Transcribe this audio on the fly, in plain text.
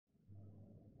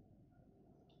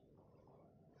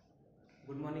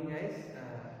Good morning guys,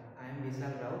 I am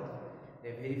Vishal Raut,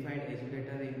 a verified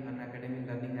educator in Unacademy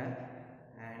Learning app,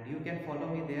 and you can follow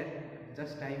me there.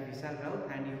 Just type Vishal Raut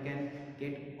and you can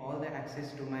get all the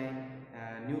access to my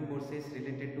new courses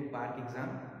related to PARC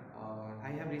exam.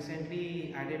 I have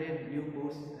recently added a new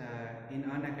course in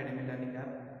Unacademy Learning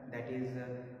app, that is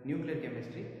nuclear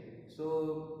chemistry.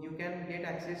 So you can get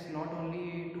access not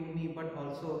only to me but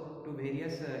also to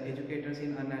various educators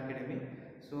in Unacademy.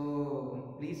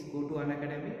 So please go to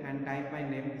Unacademy and type my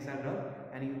name Vishal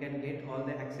Raut and you can get all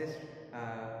the access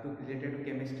related to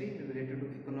chemistry, related to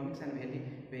economics and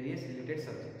various related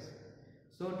subjects.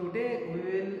 So today we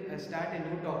will start a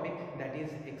new topic, that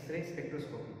is X-ray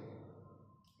spectroscopy.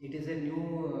 It is a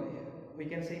new, we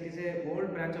can say it is a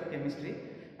old branch of chemistry.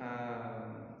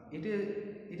 It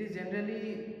is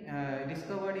generally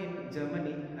discovered in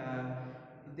Germany.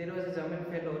 There was a German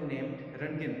fellow named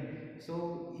Röntgen.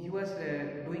 So he was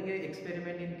doing an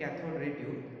experiment in cathode ray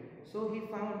tube. So he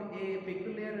found a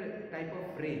peculiar type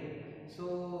of ray.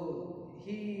 So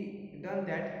he done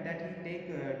that he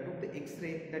took the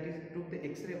X-ray, that is took the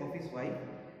X-ray of his wife,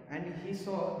 and he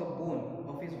saw the bone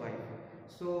of his wife.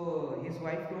 So his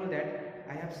wife told that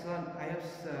I have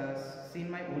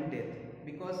seen my own death,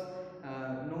 because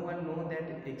no one know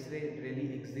that X-ray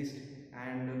really exists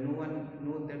and no one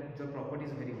know that the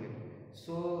properties very well.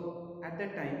 So at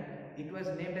that time it was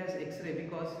named as X-ray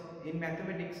because in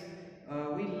mathematics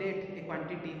we let a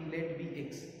quantity let be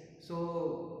x.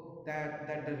 So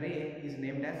that the ray is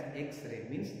named as X-ray,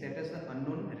 means that is the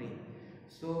unknown ray.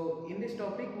 So in this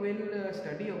topic we will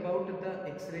study about the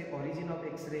X-ray, origin of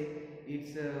X-ray,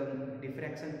 its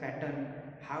diffraction pattern,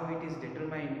 how it is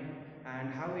determined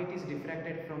and how it is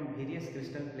diffracted from various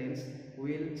crystal planes.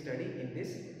 We will study in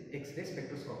this X-ray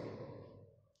spectroscopy.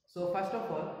 So first of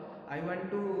all I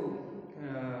want to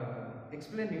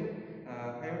explain you,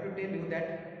 I want to tell you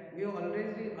that we have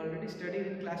already studied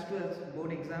in class 12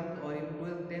 board exam or in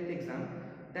 12th 10th exam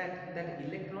that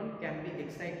electron can be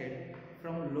excited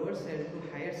from lower cell to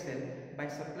higher cell by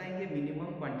supplying a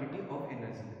minimum quantity of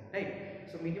energy, right?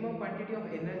 So minimum quantity of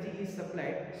energy is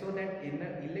supplied so that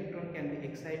electron can be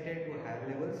excited to higher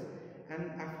levels,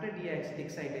 and after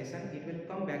de-excitation it will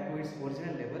come back to its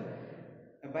original level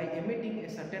by emitting a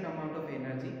certain amount of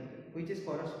energy which is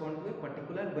correspond to a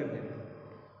particular wavelength.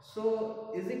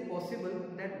 So is it possible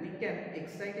that we can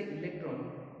excite an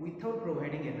electron without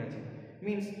providing energy?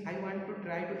 Means I want to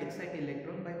try to excite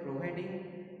electron by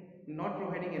not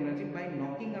providing energy, by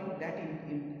knocking out that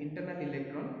internal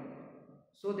electron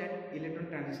so that electron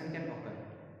transition can occur.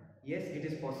 Yes, it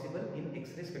is possible in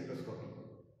X-ray spectroscopy.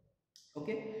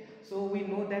 Okay, so we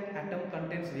know that atom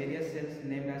contains various cells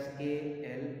named as K,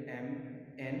 L, M,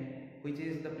 N, which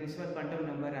is the principal quantum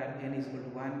number are n is equal to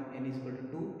 1, n is equal to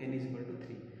 2, n is equal to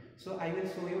 3. So I will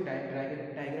show you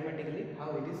diagrammatically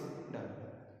how it is done.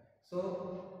 So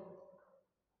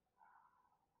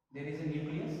there is a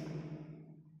nucleus,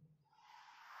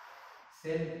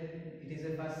 cell, it is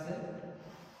a first cell,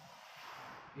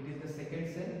 it is the second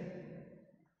cell,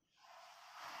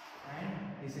 and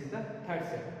this is the third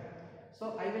cell.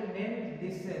 So I will name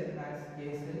this cell as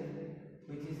K cell,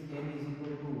 which is n is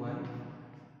equal to 1.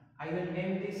 I will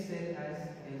name this cell as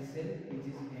L cell, which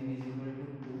is n is equal to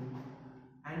 2,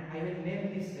 and I will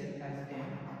name this cell as M,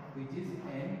 which is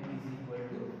n is equal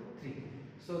to 3.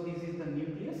 So this is the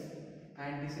nucleus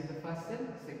and this is the first cell,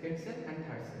 second cell and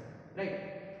third cell, right?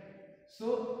 So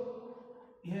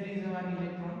here is one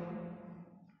electron,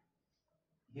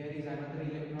 here is another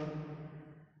electron,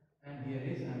 and here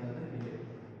is another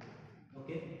electron.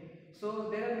 Okay, so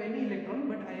there are many electrons,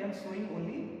 but I am showing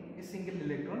only a single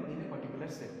electron in a particular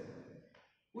cell.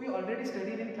 We already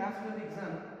studied in class 12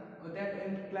 exam, that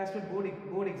in class 12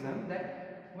 board exam,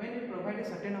 that when you provide a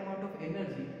certain amount of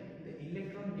energy, the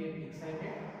electron get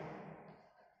excited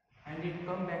and it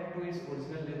come back to its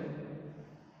original level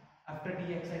after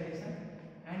de-excitation,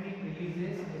 and it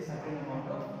releases a certain amount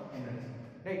of energy,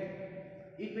 right?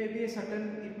 It may be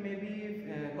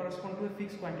correspond to a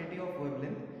fixed quantity of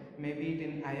wavelength, maybe it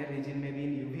in IR region, maybe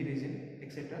in UV region,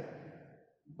 etc.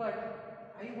 But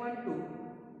I want to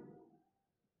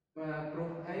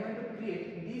create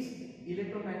this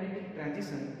electromagnetic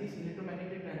transition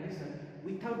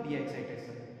without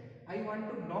de-excitation. I want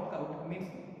to knock out, means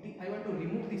I want to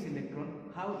remove this electron.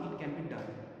 How it can be done,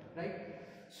 right?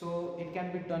 So it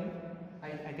can be done,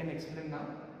 I can explain now.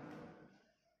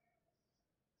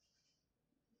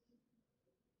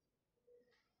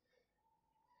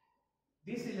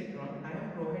 This electron, I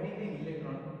am providing an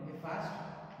electron, a fast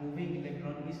moving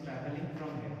electron is traveling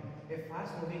from here. A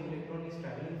fast moving electron is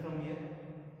traveling from here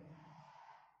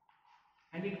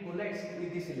and it collides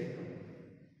with this electron.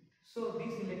 So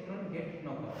this electron get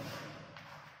knocked out,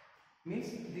 means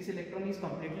this electron is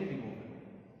completely removed.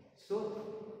 So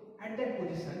at that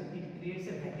position it creates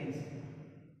a vacancy.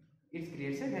 It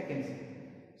creates a vacancy.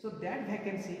 So that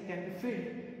vacancy can be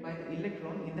filled by the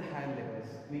electron in the higher levels.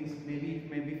 Means maybe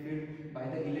it may be filled by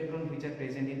the electron which are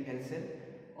present in L cell,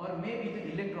 or maybe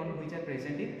the electron which are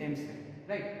present in M cell.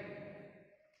 Right?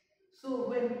 So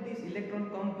when this electron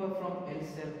comes from L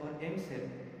cell or M cell,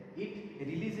 it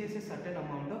releases a certain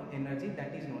amount of energy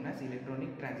that is known as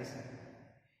electronic transition.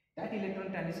 That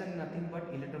electron transition is nothing but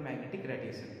electromagnetic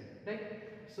radiation, right?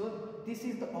 So this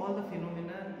is all the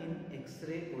phenomena in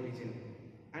X-ray origin.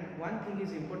 And one thing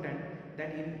is important,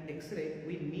 that in X-ray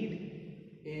we need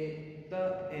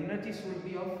the energy should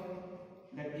be of,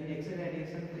 that in X-ray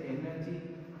radiation the energy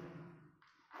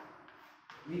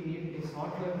we need a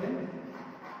short wavelength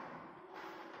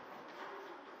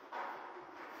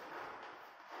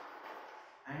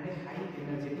and a high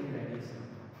energetic radiation.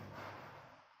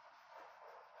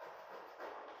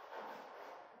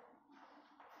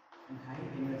 And high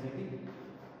energetic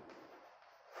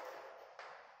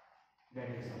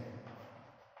radiation.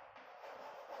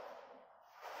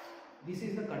 This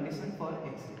is the condition for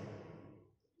X-ray.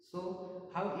 So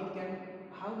how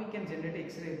we can generate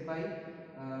X-ray by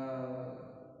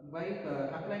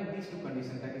applying these two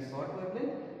conditions, that is short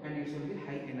wavelength and it should be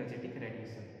high energetic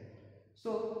radiation.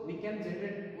 So we can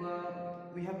generate.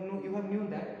 You have known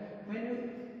that when you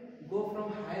go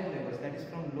from higher levels, that is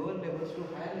from lower levels to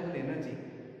higher level energy,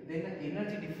 then the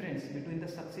energy difference between the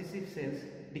successive cells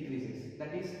decreases.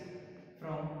 That is,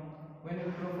 from when you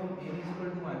go from n is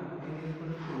equal to 1 to n is equal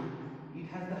to 2, it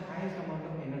has the highest amount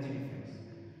of energy difference.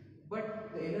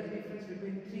 But the energy difference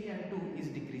between 3 and 2 is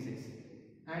decreases,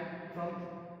 and from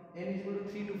n is equal to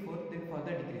 3 to 4 then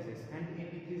further decreases, and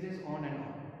it decreases on and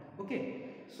on.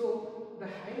 Okay, so the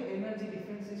high energy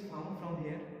difference is found from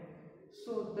here.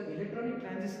 So the electronic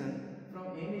transition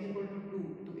from n is equal to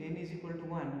 2 to n is equal to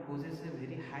 1 poses a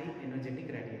very high energetic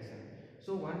radiation.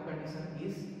 So one condition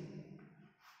is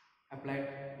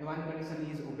applied, one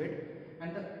condition is obeyed,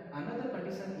 and the another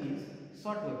condition is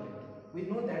short wavelength. We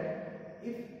know that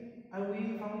if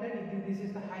we found that this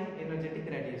is the high energetic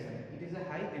radiation. It is a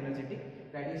high energetic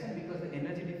radiation because the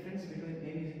energy difference between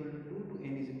n is equal to 2 to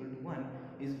n is equal to 1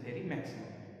 is very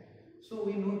maximum. So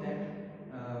we know that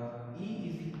E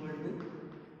is equal to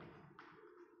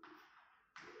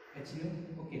h nu.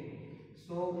 Okay,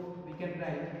 so we can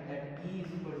write that E is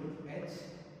equal to h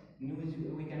nu is,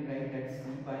 we can write that c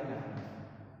by lambda.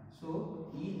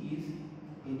 So E is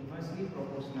inversely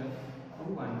proportional to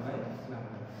 1 by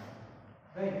lambda,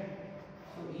 right?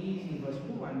 So E is inverse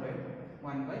to 1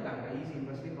 by lambda. E is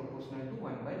inversely proportional to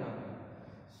 1 by lambda.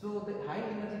 So the high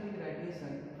energetic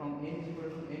radiation from n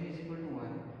is equal to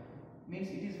 1 means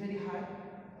it is very high.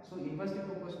 So inversely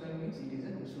proportional means it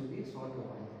should be a short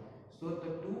wavelength. So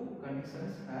the two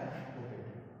conditions are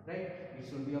obeyed, right? It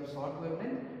should be of short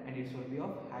wavelength and it should be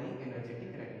of high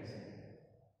energetic radiation.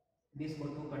 These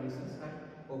two conditions are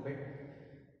obeyed.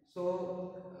 So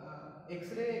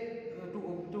X-ray,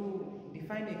 to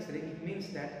define X-ray, it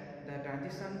means that the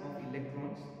transition of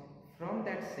electrons from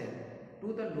that cell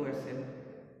to the lower cell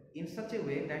in such a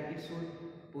way that it should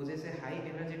possess a high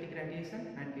energetic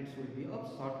radiation and it should be of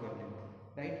short wavelength,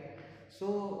 right?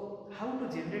 So how to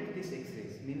generate these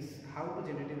X-rays, means how to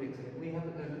generate X-ray. We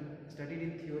have studied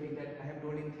in theory, that I have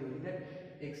told in theory that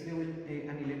X-ray will,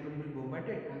 an electron will be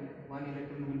bombarded and one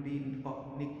electron will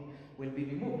be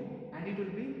removed, and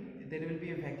there will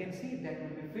be a vacancy that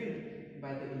will be filled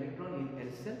by the electron in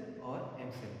L cell or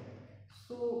M cell.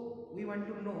 So we want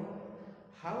to know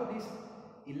how these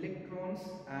electrons,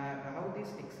 how these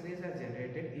X-rays are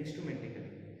generated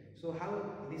instrumentally. So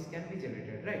how this can be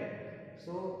generated, right?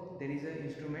 So there is an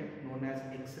instrument known as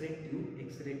X-ray tube,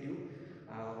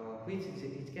 which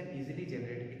can easily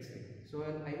generate X-ray. So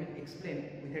I will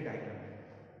explain with a diagram.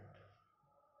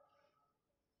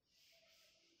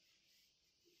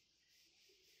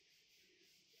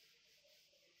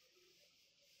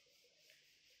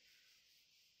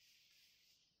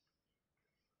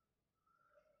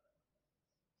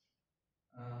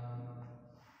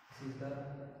 This is the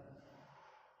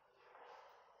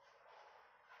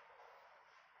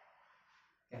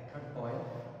cathode coil.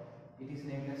 It is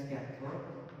named as cathode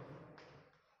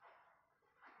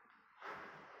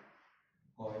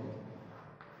coil,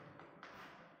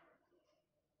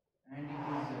 and it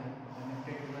is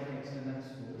connected to an external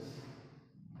source,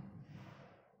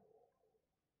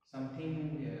 something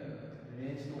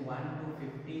range to 1 to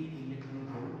 50 electron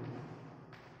volt,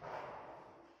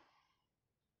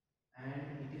 and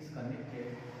it is connected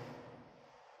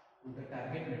to the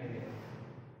target material.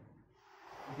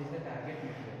 It is the target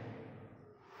material.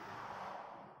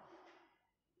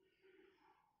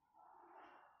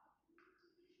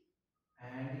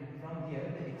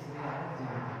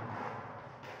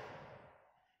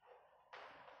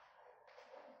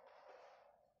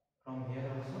 From here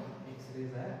also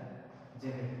X-rays are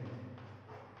generating.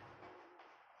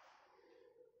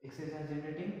 X-rays are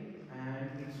generating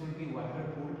and it should be water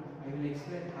cooled. I will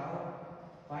explain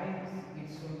why it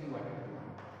should be water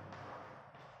cooled.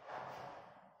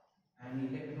 An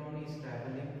electron is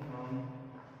traveling from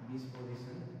this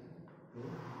position to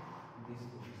this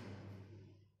position.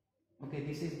 Okay,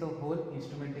 this is the whole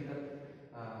instrumental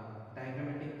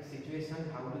diagrammatic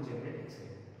situation how to generate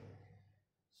X-ray.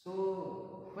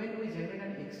 So when we generate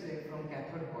an X-ray from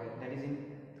cathode coil, that is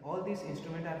in all these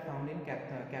instruments are found in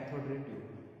cathode ray tube.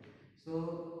 So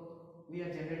we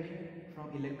are generating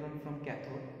from electron from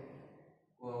cathode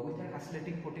with an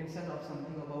oscillating potential of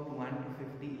something about 1 to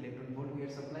 50 electron volt. We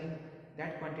are supplying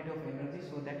that quantity of energy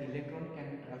so that electron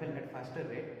can travel at faster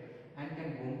rate and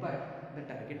can bombard the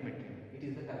target material. It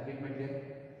is the target material.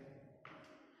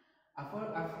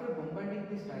 After bombarding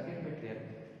this target material,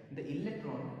 the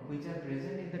electron which are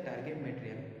present in the target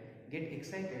material get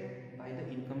excited by the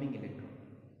incoming electron.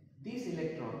 This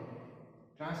electron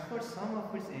transfers some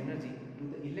of its energy to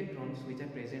the electrons which are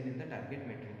present in the target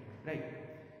material, right?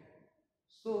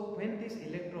 So when this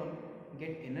electron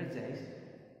get energized,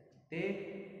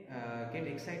 they get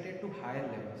excited to higher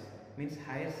levels, means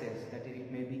higher cells, that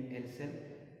it may be L cell,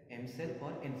 M cell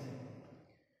or N cell.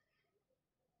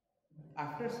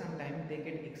 After some time they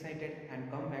get excited and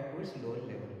come back to its lower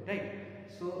level, right?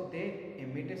 So they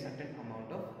emit a certain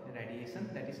amount of radiation,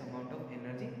 that is amount of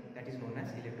energy, that is known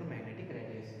as electromagnetic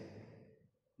radiation.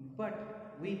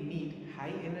 But we need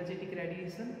high energetic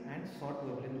radiation and short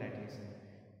wavelength radiation,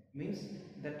 means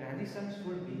the transition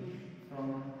should be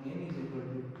from n is equal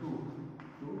to 2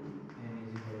 to n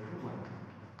is equal to 1.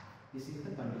 This is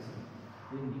the condition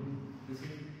we need.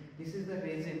 This is the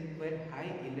region where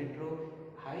high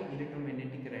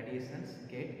electromagnetic radiations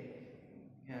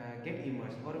get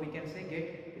immersed, or we can say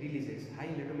get releases. High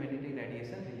electromagnetic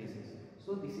radiation releases.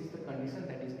 So this is the condition,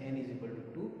 that is n is equal to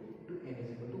 2 to n is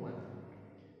equal to 1.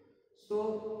 So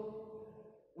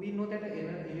we know that the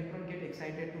electron get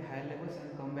excited to higher levels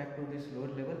and come back to this lower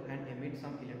level and emit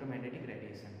some electromagnetic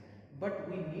radiation. But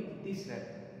we need this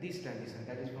transition,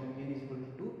 that is from n is equal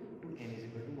to 2 to n is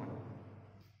equal to 1.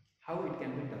 How it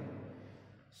can be done?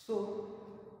 So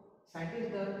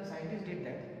scientists did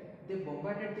that. They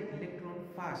bombarded the electron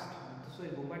fast. So a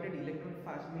bombarded electron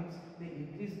fast means they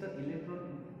increase the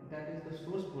electron, that is the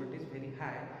source voltage, very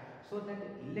high, so that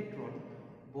the electron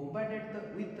bombarded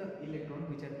with the electron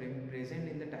which are present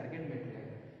in the target material,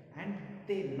 and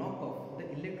they knock off the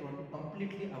electron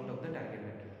completely out of the target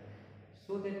material,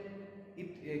 so that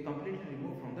it completely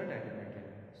removed from the target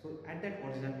material. So at that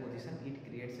original position it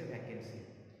creates a vacancy,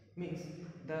 means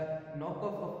the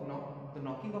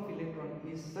knocking of electron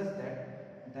is such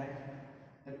that the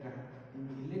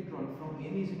electron from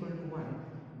n is equal to 1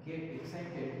 get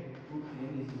excited to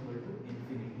n is equal to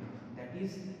infinity, that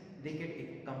is they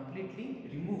get completely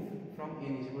removed from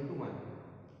n is equal to 1.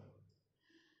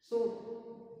 So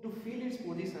to fill its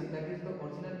position, that is the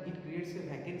original, it creates a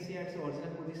vacancy at the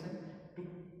original position.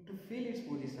 To fill its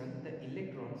position, the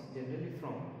electrons generally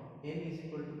from n is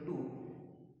equal to 2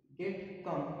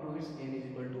 come to its n is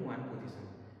equal to 1 position.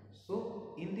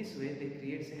 So in this way they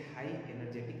creates a high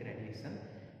energetic radiation,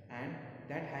 and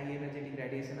that high energetic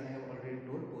radiation, I have already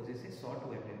told, poses a short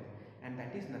wavelength, and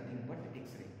that is nothing but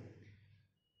X-ray.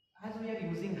 As we are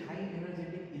using high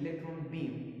energetic electron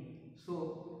beam,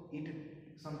 so it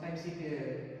sometimes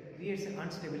creates an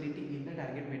instability in the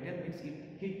target material, means it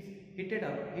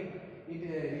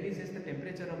releases the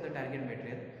temperature of the target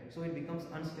material, so it becomes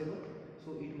unstable.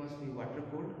 So it must be water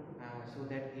cooled, so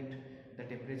that the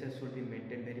temperature should be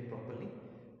maintained very properly,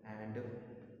 and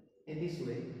in this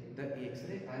way the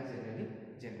X-ray are generally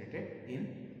generated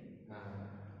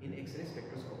in X-ray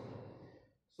spectroscopy.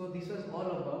 So this was all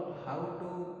about how to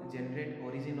generate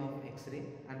origin of X-ray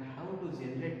and how to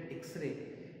generate X-ray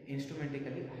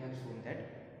instrumentally. I have shown that.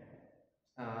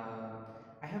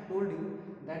 I have told you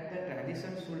that the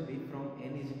transition should be from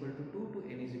n is equal to 2 to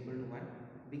n is equal to 1,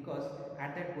 because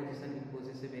at that position it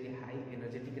poses a very high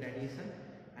energetic radiation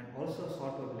and also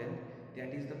short wavelength. That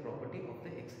is the property of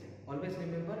the X-ray. Always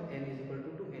remember, n is equal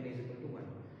to 2, n is equal to 1.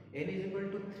 N is equal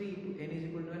to 3 to n is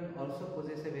equal to 1 also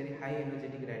poses a very high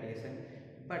energetic radiation,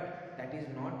 but that is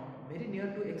not very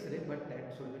near to X-ray, but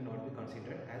that should not be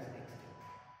considered as X-ray.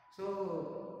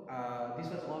 So this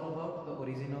was all about the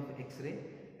origin of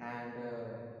X-ray and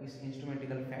its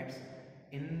instrumental facts.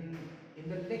 In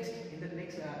the next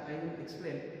I will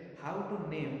explain how to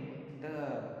name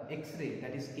the X-ray,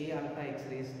 that is K alpha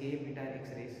X-rays, K beta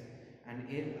X-rays and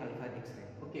L alpha X-ray.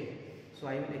 Okay, so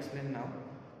I will explain now.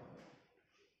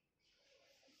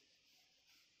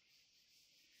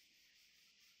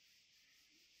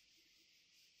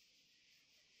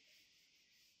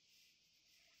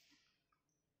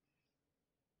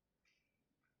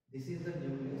 This is the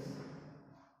nucleus,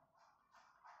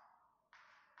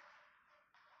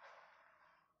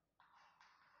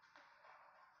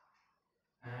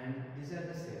 and these are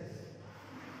the cells.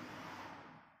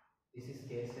 This is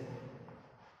K cell,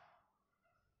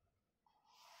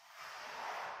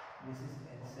 this is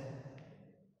L cell,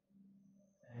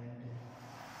 and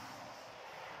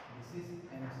this is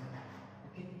M cell.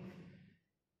 Okay.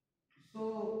 So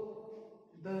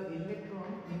the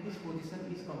electron in this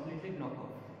position is completely knocked off.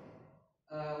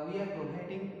 We are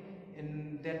providing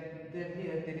in that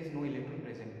here there is no electron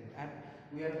present, and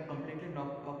we are completely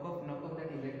knock off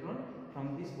that electron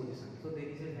from this position. So there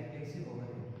is a vacancy over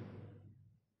here.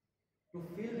 To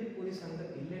fill the position, the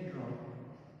electron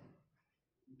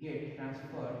get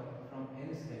transferred from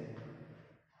N cell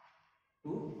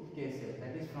to K cell,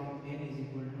 that is from N is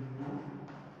equal to 2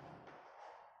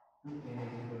 to N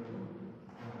is equal to 1.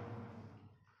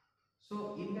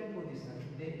 So in that position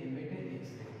they emit a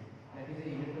X-ray, that is a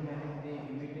electromagnetic, they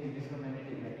emit a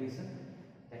electromagnetic radiation,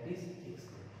 that is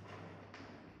X-ray.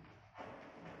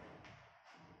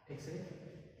 X-ray,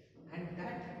 and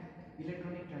that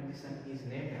electronic transition is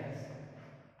named as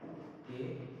K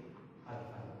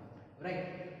alpha.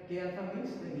 Right? K alpha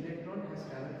means the electron has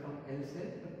traveled from L cell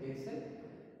to K cell,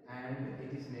 and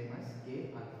it is named as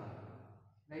K alpha.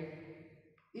 Right?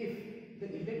 If the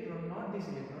electron, not this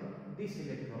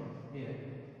electron here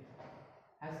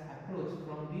has approached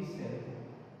from this cell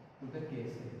to the K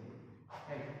cell.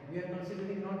 Right? We are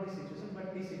considering not this situation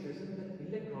but this situation. The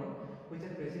electron which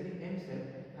are present in M cell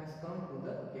has come to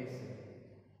the K cell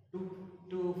to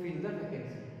fill the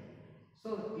vacancy.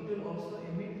 So it will also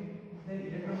emit the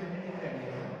electromagnetic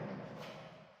radiation,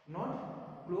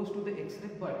 not close to the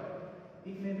X-ray, but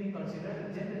it may be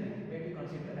considered, generally it may be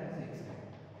considered as X-ray.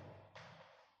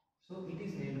 So it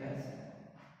is named as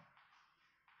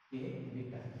K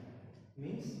beta.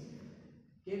 Means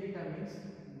K beta means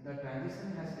the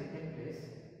transition has taken place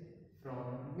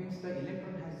from, means the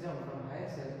electron has jumped from higher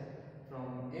cell,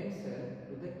 from M cell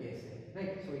to the K cell.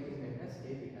 Right? So it is named as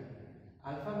K beta.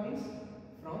 Alpha means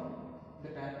from the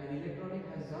electronic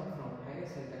has jumped from higher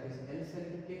cell, that is L cell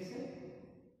to K cell,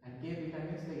 and K beta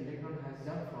means the electron has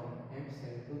jumped from M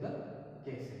cell to the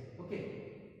K cell. Okay.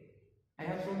 I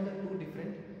have shown the two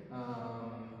different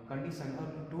conditions, or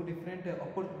two different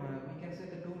we can say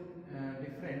the two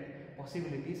different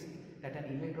possibilities that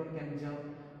an electron can jump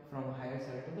from higher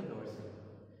cell to the lower cell.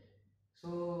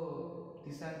 So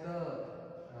these are the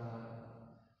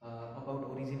about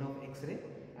origin of X-ray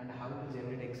and how to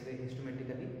generate X-ray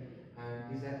instrumentally, and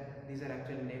these are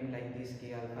actually named like this,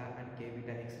 K alpha and K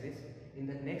beta X-rays. In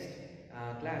the next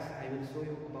class I will show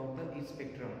you about the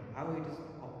spectrum, how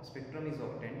spectrum is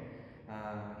obtained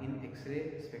in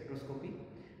X-ray spectroscopy,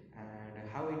 and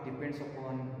how it depends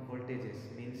upon voltages,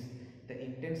 means the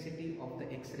intensity of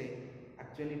the X-ray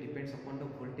actually depends upon the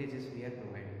voltages we are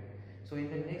providing. So in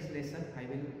the next lesson I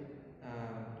will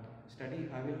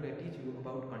teach you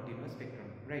about continuous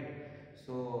spectrum. Right?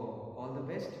 So all the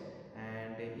best,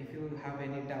 and if you have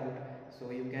any doubt, so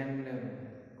you can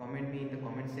comment me in the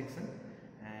comment section,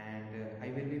 and I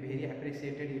will be very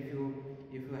appreciated if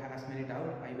you have as many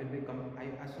doubts. I will be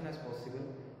as soon as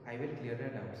possible I will clear the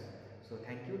doubts. So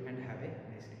thank you and have a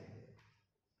nice day.